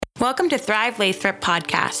Welcome to Thrive Lathrop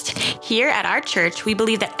podcast. Here at our church, we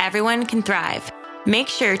believe that everyone can thrive. Make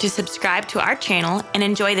sure to subscribe to our channel and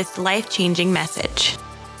enjoy this life-changing message.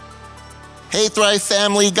 Hey, Thrive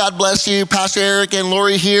family, God bless you. Pastor Eric and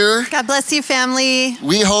Lori here. God bless you, family.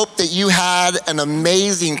 We hope that you had an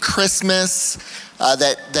amazing Christmas,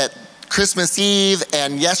 that Christmas Eve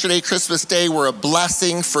and yesterday, Christmas Day, were a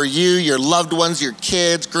blessing for you, your loved ones, your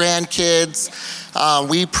kids, grandkids.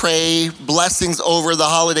 We pray blessings over the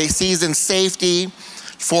holiday season, safety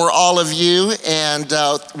for all of you, and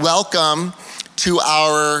welcome to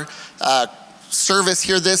our service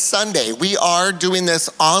here this Sunday. We are doing this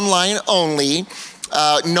online only,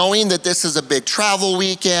 knowing that this is a big travel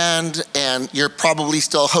weekend and you're probably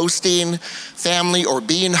still hosting family or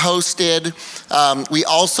being hosted. We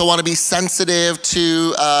also want to be sensitive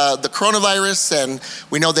to the coronavirus, and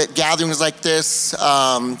we know that gatherings like this,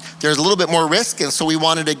 there's a little bit more risk, and so we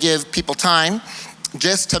wanted to give people time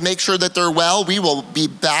just to make sure that they're well. We will be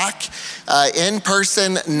back in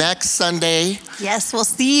person next Sunday. Yes, we'll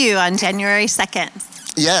see you on January 2nd.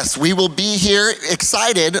 Yes, we will be here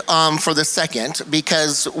excited for the 2nd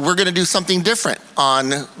because we're going to do something different on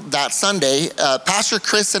that Sunday. Pastor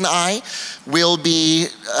Chris and I will be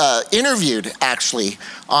interviewed actually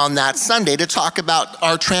on that Sunday to talk about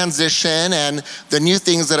our transition and the new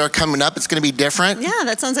things that are coming up. It's going to be different. Yeah,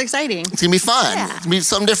 that sounds exciting. It's going to be fun. Yeah. It's going to be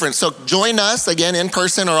something different. So join us again in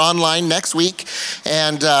person or online next week.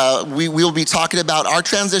 And we will be talking about our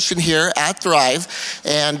transition here at Thrive.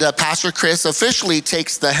 And Pastor Chris officially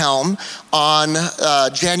takes the helm on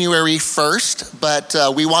January 1st.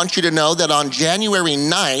 But we want you to know that on January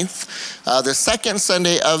 9th, the second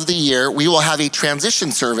Sunday of the year, we will have a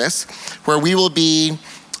transition service where we will be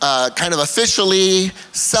kind of officially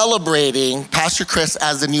celebrating Pastor Chris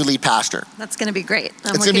as the new lead pastor. That's going to be great.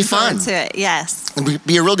 It's going to be fun. To it. Yes. It'll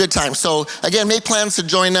be a real good time. So again, make plans to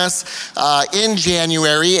join us in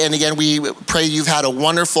January. And again, we pray you've had a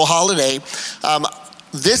wonderful holiday.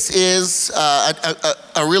 This is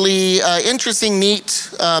a really interesting, neat,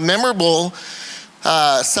 memorable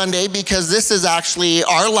Sunday, because this is actually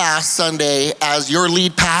our last Sunday as your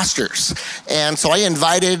lead pastors. And so I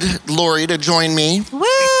invited Lori to join me.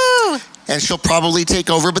 Woo! And she'll probably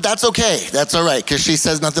take over, but that's okay. That's all right, because she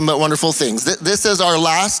says nothing but wonderful things. This is our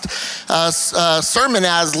last sermon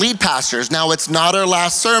as lead pastors. Now, it's not our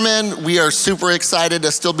last sermon. We are super excited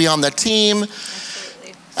to still be on the team.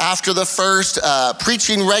 Absolutely. After the first,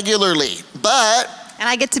 preaching regularly. And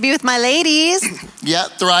I get to be with my ladies. Yeah,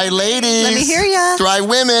 Thrive ladies. Let me hear ya. Thrive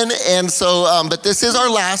women. And so, but this is our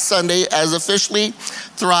last Sunday as officially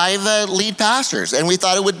Thrive lead pastors. And we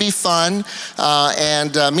thought it would be fun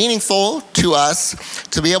and meaningful to us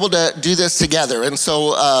to be able to do this together. And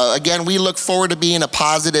so, again, we look forward to being a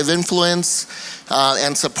positive influence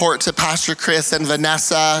and support to Pastor Chris and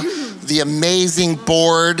Vanessa, the amazing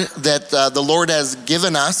board that the Lord has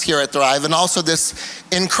given us here at Thrive, and also this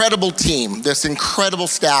incredible team, this incredible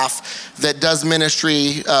staff that does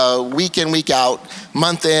ministry week in, week out,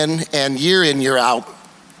 month in, and year out.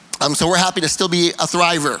 So we're happy to still be a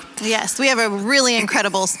Thriver. Yes, we have a really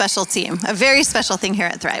incredible special team, a very special thing here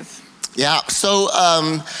at Thrive. Yeah, so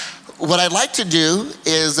what I'd like to do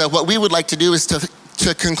is, what we would like to do is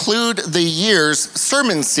to conclude the year's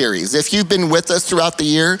sermon series. If you've been with us throughout the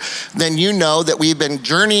year, then you know that we've been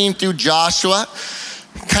journeying through Joshua,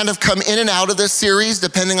 kind of come in and out of this series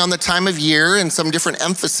depending on the time of year and some different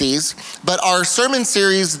emphases. But our sermon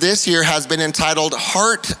series this year has been entitled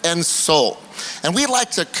Heart and Soul. And we'd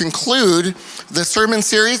like to conclude the sermon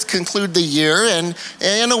series, conclude the year, and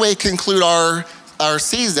in a way conclude our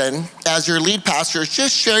season as your lead pastors,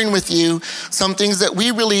 just sharing with you some things that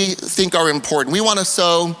we really think are important. We want to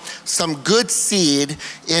sow some good seed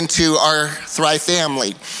into our Thrive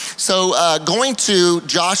family. So going to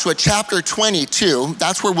Joshua chapter 22,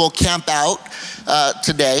 that's where we'll camp out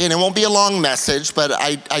today. And it won't be a long message, but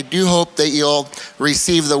I do hope that you'll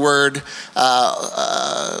receive the word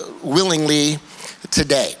willingly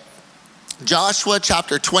today. Joshua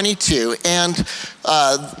chapter 22, and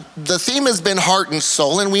the theme has been heart and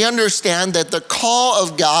soul, and we understand that the call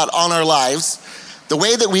of God on our lives, the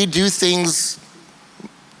way that we do things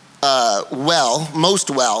most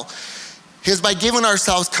well, is by giving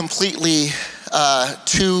ourselves completely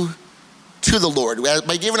to the Lord,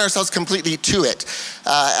 by giving ourselves completely to it.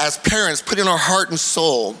 As parents, putting our heart and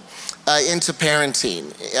soul into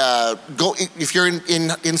parenting. If you're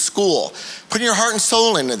in school, putting your heart and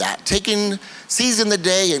soul into that, seizing the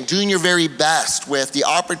day and doing your very best with the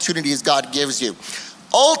opportunities God gives you.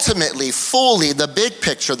 Ultimately, fully, the big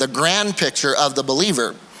picture, the grand picture of the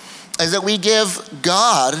believer is that we give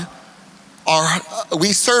God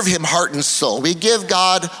we serve him heart and soul. We give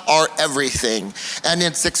God our everything, and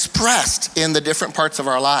it's expressed in the different parts of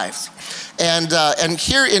our lives. And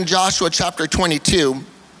here in Joshua chapter 22,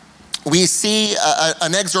 we see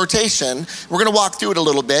an exhortation. We're going to walk through it a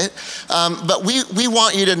little bit, but we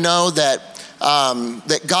want you to know that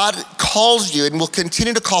God calls you and will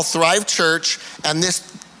continue to call Thrive Church and this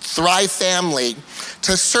Thrive family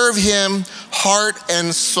to serve him heart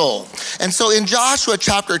and soul. And so in Joshua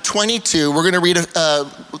chapter 22, we're going to read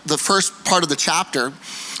the first part of the chapter.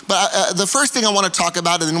 But the first thing I want to talk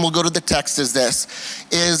about, and then we'll go to the text, is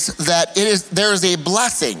that there is a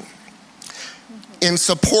blessing in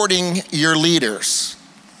supporting your leaders.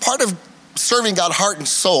 Part of serving God heart and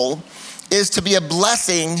soul is to be a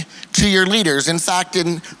blessing to your leaders. In fact,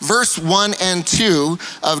 in verse 1 and 2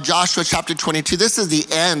 of Joshua chapter 22, this is the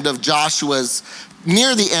end of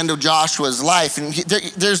near the end of Joshua's life. And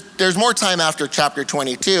there's more time after chapter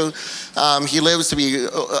 22. He lives to be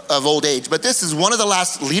of old age. But this is one of the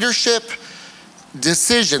last leadership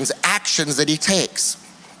decisions, actions that he takes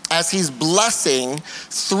as he's blessing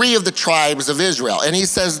 3 of the tribes of Israel. And he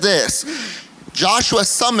says this: Joshua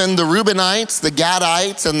summoned the Reubenites, the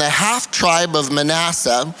Gadites, and the half tribe of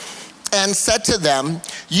Manasseh, and said to them,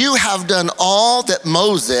 "You have done all that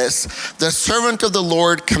Moses, the servant of the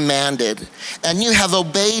Lord, commanded, and you have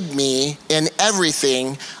obeyed me in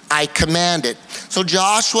everything I commanded." So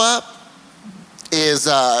Joshua is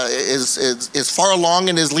far along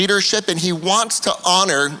in his leadership, and he wants to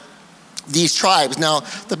honor these tribes. Now,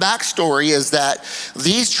 the backstory is that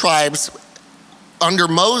these tribes, under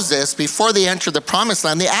Moses, before they entered the promised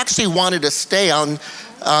land, they actually wanted to stay on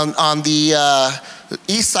the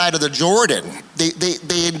east side of the Jordan.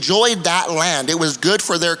 They enjoyed that land. It was good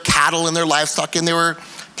for their cattle and their livestock, and they were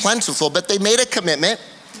plentiful. But they made a commitment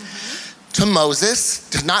to Moses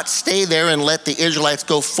to not stay there and let the Israelites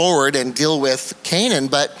go forward and deal with Canaan.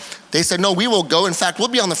 But they said, no, we will go. In fact, we'll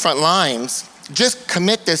be on the front lines. Just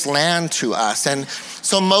commit this land to us. And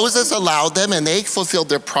so Moses allowed them, and they fulfilled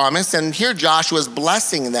their promise. And here Joshua is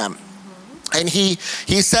blessing them. And he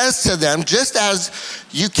says to them, just as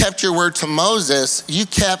you kept your word to Moses, you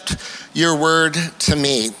kept your word to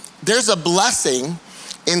me. There's a blessing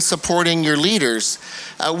in supporting your leaders.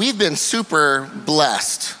 We've been super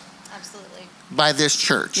blessed. Absolutely. By this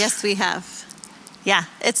church. Yes, we have. Yeah,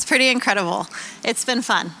 it's pretty incredible. It's been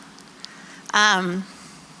fun.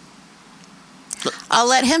 I'll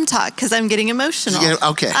let him talk because I'm getting emotional.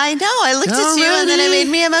 Okay. I know. I looked at you and then it made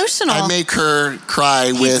me emotional. I make her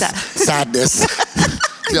cry with sadness.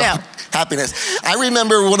 No. Happiness. I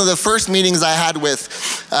remember one of the first meetings I had with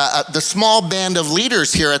the small band of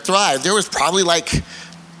leaders here at Thrive. There was probably like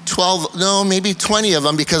 20 of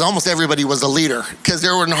them, because almost everybody was a leader because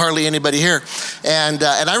there wasn't hardly anybody here. And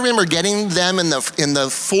I remember getting them in the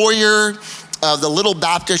foyer of the little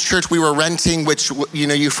Baptist church we were renting, which, you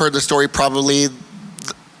know, you've heard the story probably.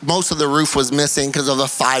 Most of the roof was missing because of a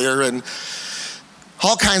fire and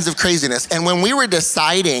all kinds of craziness. And when we were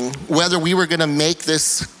deciding whether we were going to make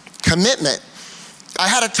this commitment, I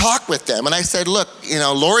had a talk with them. And I said, look, you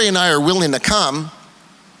know, Lori and I are willing to come,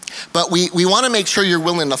 but we want to make sure you're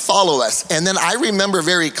willing to follow us. And then I remember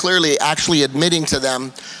very clearly actually admitting to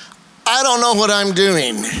them, I don't know what I'm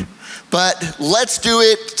doing, but let's do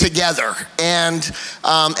it together. And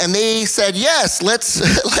they said, yes, let's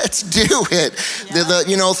do it. Yeah.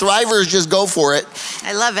 Thrivers just go for it.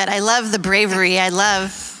 I love it. I love the bravery. I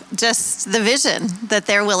love just the vision that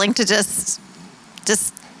they're willing to just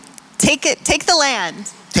take the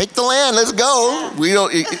land. Take the land, let's go.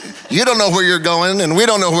 You don't know where you're going, and we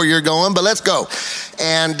don't know where you're going, but let's go.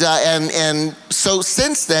 And so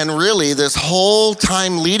since then, really, this whole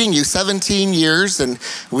time leading you, 17 years, and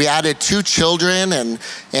we added 2 children and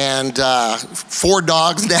 4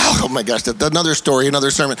 dogs now. Oh my gosh, that's another story, another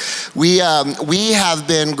sermon. We have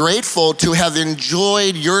been grateful to have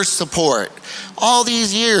enjoyed your support all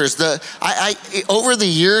these years. Over the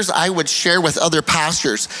years, I would share with other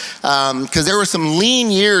pastors, because there were some lean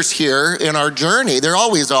years here in our journey. There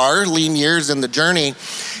always are lean years in the journey.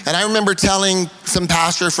 And I remember telling some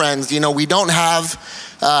pastor friends, we don't have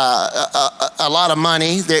a lot of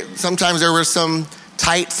money. Sometimes there were some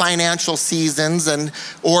tight financial seasons,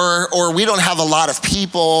 or we don't have a lot of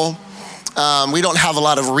people. We don't have a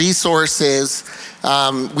lot of resources.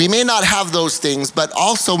 We may not have those things, but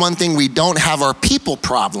also one thing we don't have are people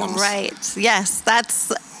problems. Right. Yes,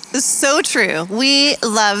 that's so true. We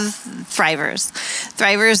love Thrivers.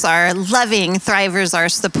 Thrivers are loving, Thrivers are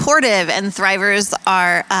supportive, and Thrivers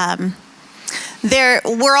are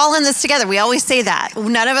we're all in this together. We always say that.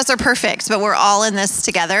 None of us are perfect, but we're all in this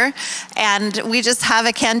together. And we just have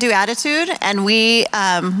a can-do attitude, and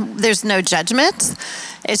there's no judgment.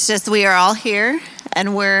 It's just we are all here,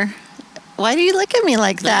 and why do you look at me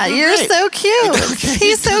like that? You're so cute. Okay.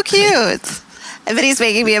 He's so cute. But he's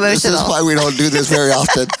making me emotional. This is why we don't do this very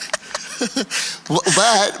often.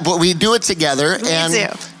 but we do it together,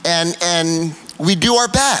 and we do our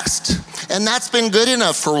best. And that's been good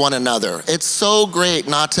enough for one another. It's so great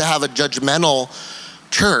not to have a judgmental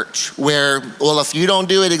church where, well, if you don't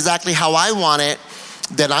do it exactly how I want it,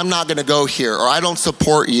 then I'm not going to go here, or I don't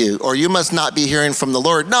support you, or you must not be hearing from the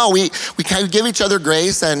Lord. No, we kind of give each other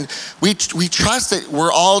grace, and we trust that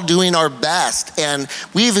we're all doing our best, and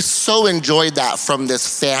we've so enjoyed that from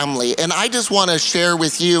this family. And I just want to share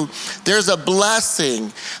with you, there's a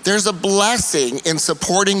blessing in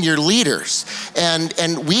supporting your leaders,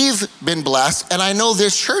 and we've been blessed, and I know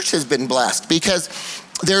this church has been blessed because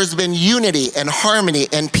there's been unity and harmony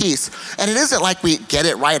and peace. And it isn't like we get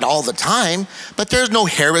it right all the time, but there's no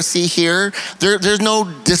heresy here. There's no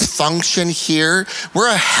dysfunction here. We're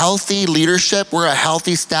a healthy leadership. We're a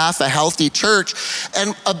healthy staff, a healthy church.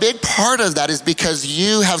 And a big part of that is because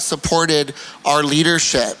you have supported our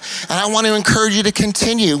leadership. And I want to encourage you to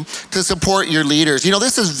continue to support your leaders. You know,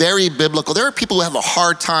 this is very biblical. There are people who have a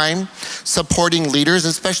hard time supporting leaders,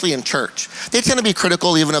 especially in church. They tend to be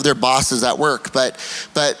critical even of their bosses at work, but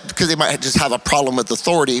because they might just have a problem with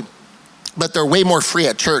authority, but they're way more free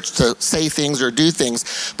at church to say things or do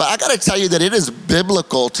things. But I got to tell you that it is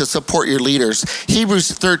biblical to support your leaders.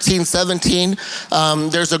 Hebrews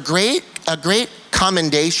 13:17, there's a great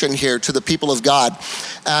commendation here to the people of God.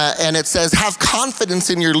 And it says, have confidence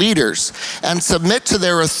in your leaders and submit to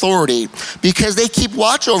their authority because they keep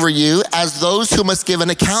watch over you as those who must give an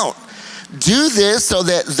account. Do this so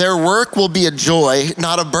that their work will be a joy,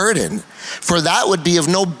 not a burden, for that would be of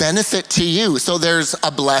no benefit to you. So there's a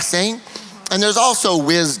blessing, and there's also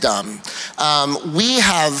wisdom. We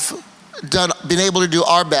have been able to do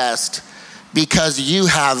our best because you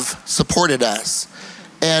have supported us.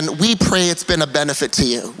 And we pray it's been a benefit to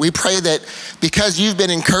you. We pray that because you've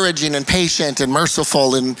been encouraging and patient and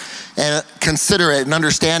merciful and considerate and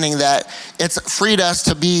understanding, that it's freed us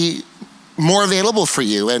to be more available for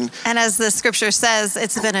you. And as the scripture says,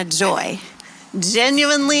 it's been a joy.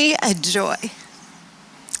 Genuinely a joy.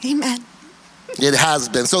 Amen. It has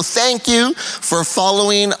been. So thank you for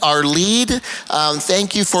following our lead.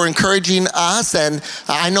 Thank you for encouraging us, and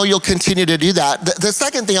I know you'll continue to do that. The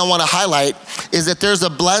second thing I want to highlight is that there's a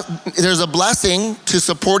blessing to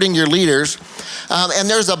supporting your leaders, and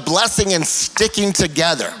there's a blessing in sticking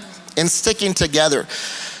together.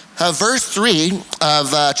 Verse 3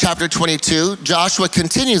 of chapter 22, Joshua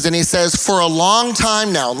continues and he says, for a long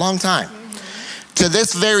time now, to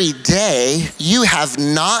this very day, you have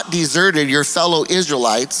not deserted your fellow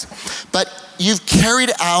Israelites, but you've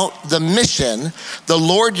carried out the mission the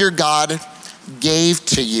Lord your God gave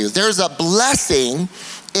to you. There's a blessing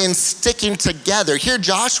in sticking together. Here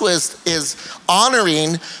Joshua is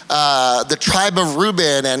honoring the tribe of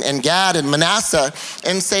Reuben and Gad and Manasseh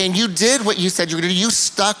and saying, you did what you said you were going to do. You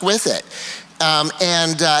stuck with it.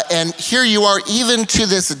 And here you are even to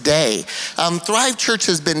this day. Thrive Church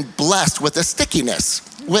has been blessed with a stickiness,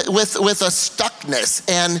 with a stuckness.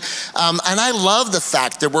 And I love the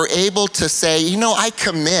fact that we're able to say, you know, I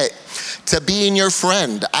commit to being your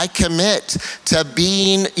friend. I commit to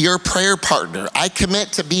being your prayer partner. I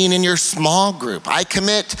commit to being in your small group. I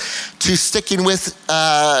commit to sticking with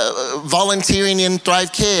volunteering in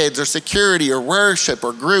Thrive Kids or security or worship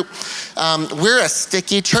or group. We're a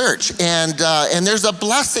sticky church, and there's a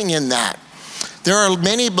blessing in that. There are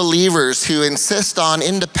many believers who insist on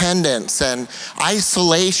independence and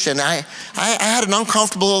isolation. I had an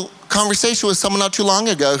uncomfortable conversation with someone not too long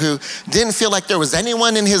ago who didn't feel like there was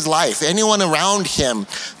anyone in his life, anyone around him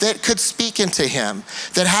that could speak into him,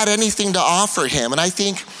 that had anything to offer him. And I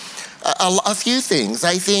think a few things.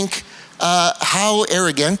 I think how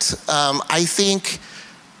arrogant. I think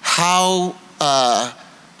how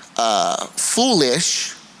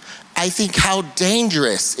foolish. I think how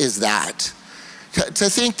dangerous is that? To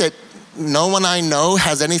think that no one I know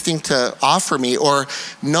has anything to offer me, or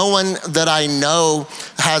no one that I know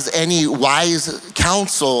has any wise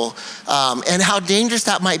counsel, and how dangerous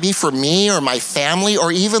that might be for me or my family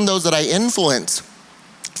or even those that I influence.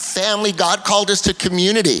 Family, God called us to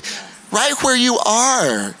community, right where you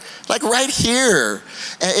are, like right here.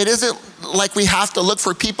 It isn't like we have to look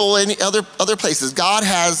for people in other places. God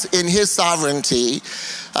has, in his sovereignty,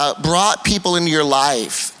 brought people into your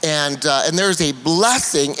life, and there's a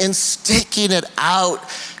blessing in sticking it out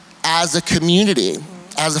as a community,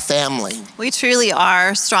 as a family. We truly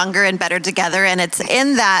are stronger and better together, and it's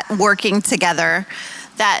in that working together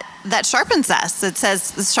that sharpens us. It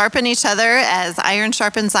says sharpen each other as iron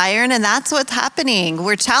sharpens iron, and that's what's happening.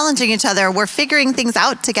 We're challenging each other. We're figuring things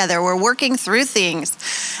out together. We're working through things,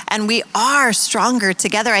 and we are stronger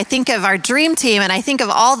together. I think of our dream team, and I think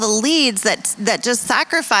of all the leads that just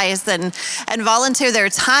sacrifice and volunteer their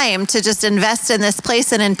time to just invest in this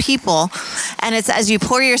place and in people. And it's as you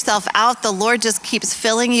pour yourself out, the Lord just keeps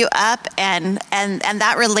filling you up, and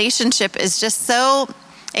that relationship is just so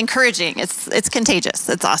encouraging. It's contagious.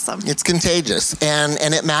 It's awesome. It's contagious,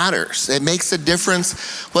 and it matters. It makes a difference.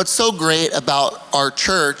 What's so great about our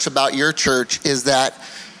church, about your church, is that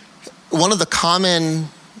one of the common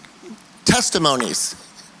testimonies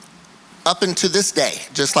up into this day,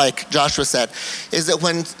 just like Joshua said, is that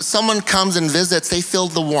when someone comes and visits, they feel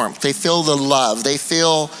the warmth, they feel the love, they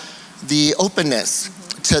feel the openness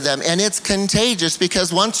to them. And it's contagious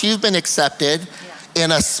because once you've been accepted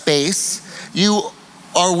in a space, you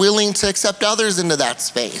are willing to accept others into that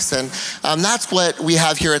space. And that's what we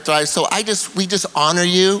have here at Thrive. So we just honor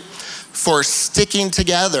you for sticking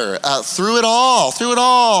together through it all,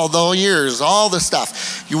 the whole years, all the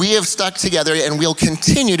stuff. We have stuck together and we'll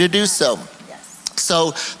continue to do so.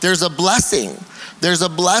 So there's a blessing. There's a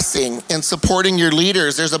blessing in supporting your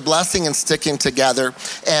leaders. There's a blessing in sticking together.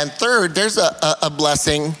 And third, there's a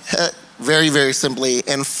blessing, very, very simply,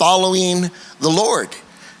 in following the Lord.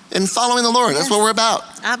 That's what we're about.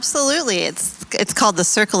 Absolutely. It's called the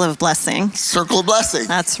circle of blessing. Circle of blessing.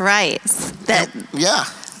 That's right. Yeah.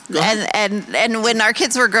 And when our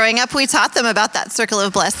kids were growing up, we taught them about that circle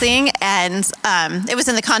of blessing, and it was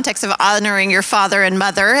in the context of honoring your father and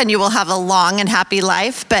mother, and you will have a long and happy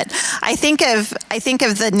life. But I think of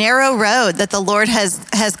the narrow road that the Lord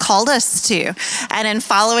has called us to, and in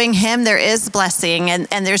following Him, there is blessing,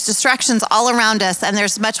 and there's distractions all around us, and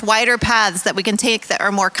there's much wider paths that we can take that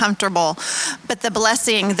are more comfortable. But the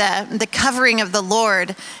blessing, the covering of the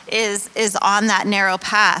Lord is on that narrow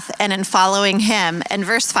path, and in following Him. And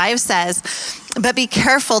verse 5 says, "But be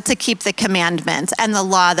careful to keep the commandment and the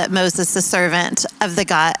law that Moses, the servant of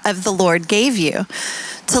the Lord, gave you,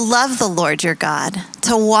 to love the Lord your God,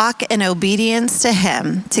 to walk in obedience to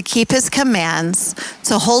Him, to keep His commands,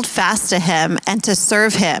 to hold fast to Him, and to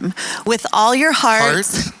serve Him with all your heart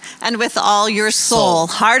and with all your soul."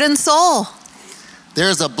 Heart and soul.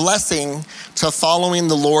 There's a blessing to following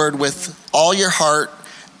the Lord with all your heart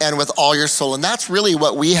and with all your soul. And that's really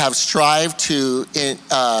what we have strived to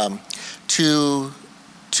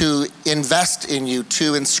invest in you,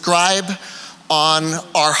 to inscribe on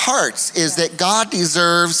our hearts, is that God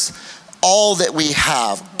deserves all that we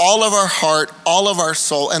have, all of our heart, all of our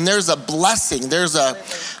soul. And there's a blessing, there's a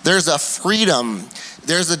freedom,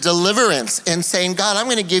 there's a deliverance in saying, God, I'm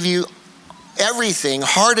going to give you everything,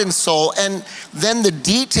 heart and soul, and then the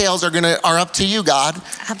details are up to you, God.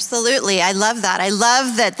 Absolutely. I love that. I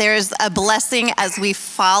love that there's a blessing as we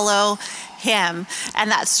follow Him,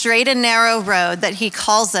 and that straight and narrow road that He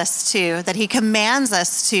calls us to, that He commands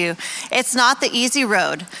us to. It's not the easy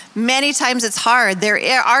road. Many times it's hard.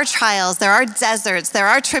 There are trials, there are deserts, there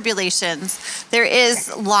are tribulations, there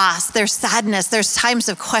is loss, there's sadness, there's times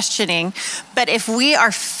of questioning. But if we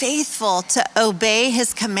are faithful to obey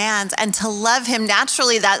His commands and to love Him,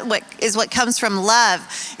 naturally that is what comes from love.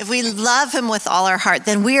 If we love Him with all our heart,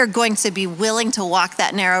 then we are going to be willing to walk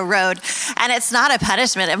that narrow road. And it's not a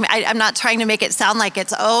punishment. I'm not trying to make it sound like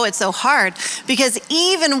it's so hard, because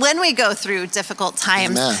even when we go through difficult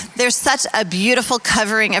times, there's such a beautiful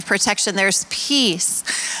covering of protection. There's peace,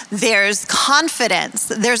 there's confidence,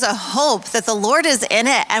 there's a hope that the Lord is in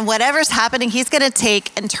it, and whatever's happening, He's going to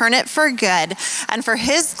take and turn it for good and for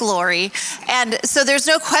His glory. And so there's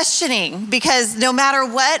no questioning, because no matter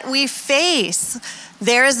what we face,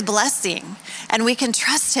 there is blessing, and we can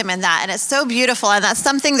trust Him in that. And it's so beautiful, and that's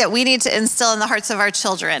something that we need to instill in the hearts of our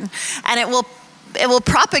children. And it will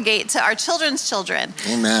propagate to our children's children.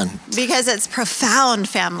 Amen. Because it's profound,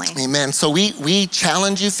 family. Amen. So we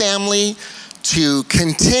challenge you, family, to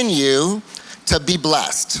continue to be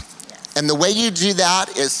blessed. And the way you do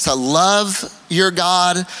that is to love your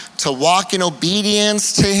God, to walk in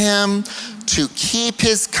obedience to Him, to keep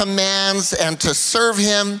His commands, and to serve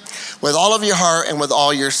Him with all of your heart and with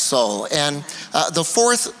all your soul. And the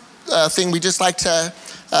fourth thing we just like to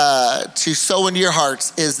sow into your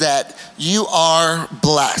hearts is that you are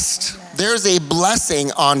blessed. There's a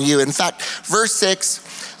blessing on you. In fact, verse 6,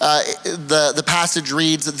 the passage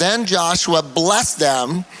reads, "Then Joshua blessed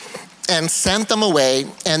them and sent them away,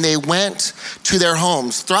 and they went to their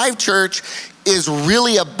homes." Thrive Church is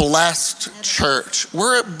really a blessed church.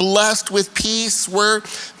 We're blessed with peace. We're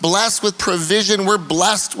blessed with provision. We're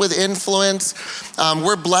blessed with influence.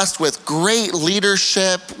 We're blessed with great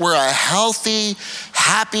leadership. We're a healthy,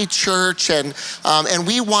 happy church, and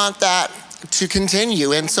we want that to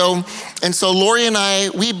continue. And so Lori and I,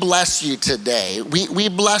 we bless you today. We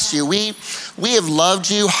bless you. We have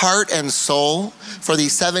loved you heart and soul for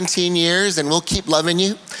these 17 years, and we'll keep loving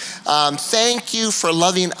you. Thank you for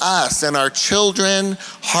loving us and our children,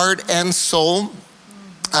 heart and soul.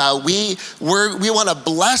 We want to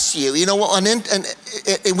bless you. You know,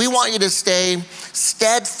 and we want you to stay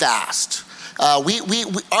steadfast.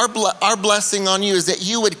 Our blessing on you is that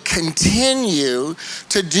you would continue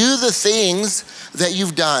to do the things that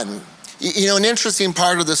you've done. You know, an interesting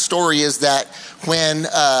part of the story is that when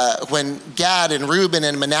Gad and Reuben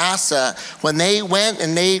and Manasseh, when they went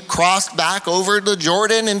and they crossed back over the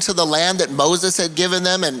Jordan into the land that Moses had given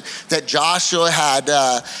them and that Joshua had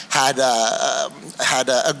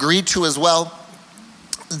agreed to as well,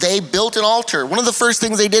 they built an altar. One of the first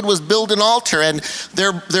things they did was build an altar, and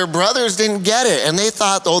their brothers didn't get it, and they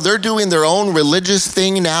thought, oh, they're doing their own religious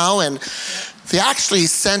thing now, and they actually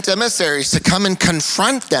sent emissaries to come and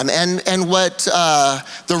confront them. And what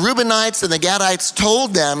the Reubenites and the Gadites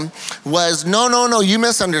told them was, no, you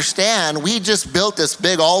misunderstand. We just built this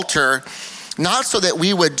big altar, not so that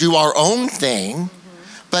we would do our own thing,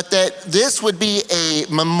 but that this would be a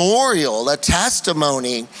memorial, a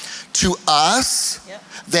testimony to us,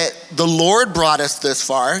 that the Lord brought us this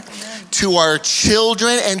far, to our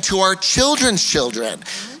children and to our children's children.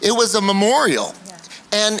 It was a memorial.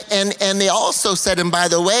 And they also said, and by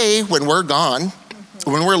the way, when we're gone,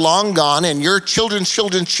 when we're long gone and your children's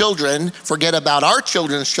children forget about our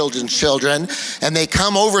children's children, and they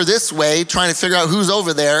come over this way trying to figure out who's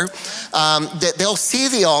over there, that they'll see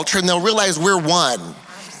the altar and they'll realize we're one.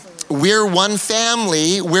 We're one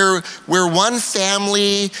family. We're one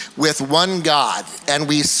family with one God, and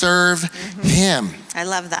we serve Him. I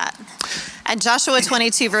love that. And Joshua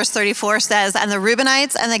 22 verse 34 says, and the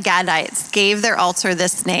Reubenites and the Gadites gave their altar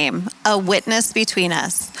this name, a witness between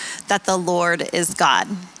us that the Lord is God.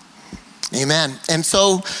 Amen. And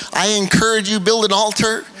so I encourage you, build an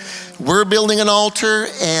altar. We're building an altar,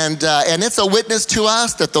 and it's a witness to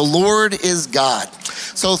us that the Lord is God.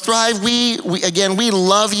 So Thrive, we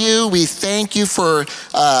love you. We thank you for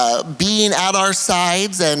being at our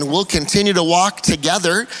sides, and we'll continue to walk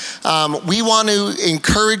together. We want to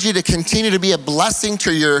encourage you to continue to be a blessing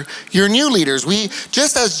to your new leaders. We,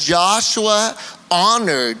 just as Joshua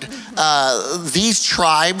honored these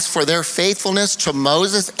tribes for their faithfulness to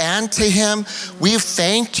Moses and to him, we've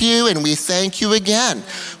thanked you and we thank you again.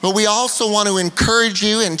 But we also want to encourage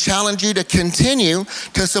you and challenge you to continue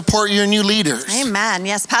to support your new leaders. Amen.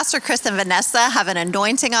 Yes, Pastor Chris and Vanessa have an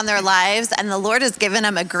anointing on their lives, and the Lord has given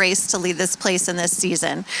them a grace to lead this place in this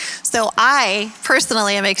season. So I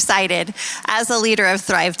personally am excited as a leader of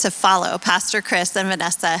Thrive to follow Pastor Chris and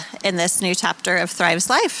Vanessa in this new chapter of Thrive's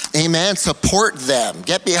life. Amen. Support them,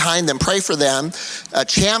 get behind them, pray for them,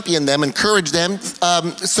 champion them, encourage them,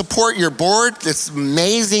 support your board, this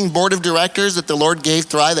amazing board of directors that the Lord gave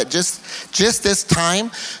Thrive at just this time,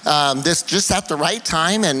 just at the right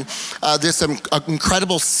time, and this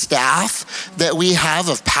incredible staff that we have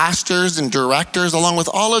of pastors and directors, along with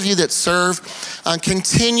all of you that serve.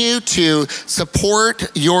 Continue to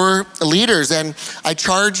support your leaders, and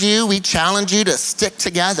we challenge you to stick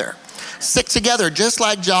together. Stick together, just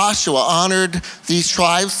like Joshua honored these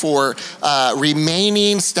tribes for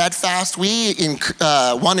remaining steadfast. We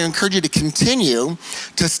want to encourage you to continue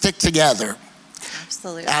to stick together.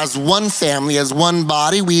 Absolutely. As one family, as one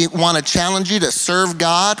body. We want to challenge you to serve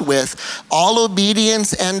God with all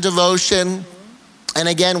obedience and devotion. And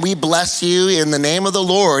again, we bless you in the name of the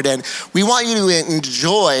Lord, and we want you to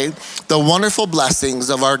enjoy the wonderful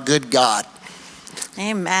blessings of our good God.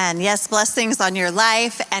 Amen. Yes, blessings on your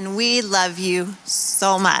life, and we love you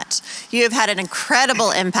so much. You have had an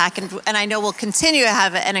incredible impact, and I know will continue to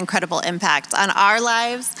have an incredible impact on our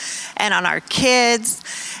lives and on our kids,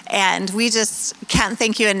 and we just can't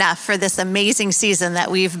thank you enough for this amazing season that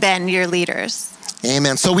we've been your leaders.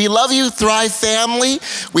 Amen. So we love you, Thrive family.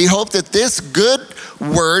 We hope that this good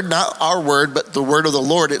word, not our word, but the word of the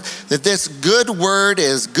Lord, that this good word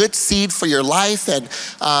is good seed for your life, and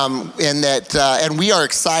we are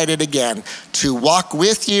excited again to walk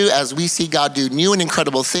with you as we see God do new and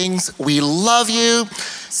incredible things. We love you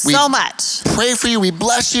so much. Pray for you. We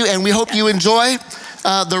bless you, and we hope you enjoy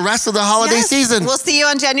the rest of the holiday season. We'll see you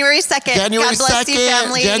on January 2nd. January God bless 2nd, you,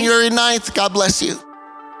 family. January 9th. God bless you.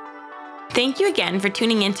 Thank you again for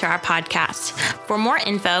tuning into our podcast. For more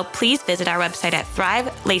info, please visit our website at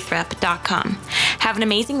thrivelathrop.com. Have an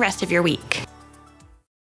amazing rest of your week.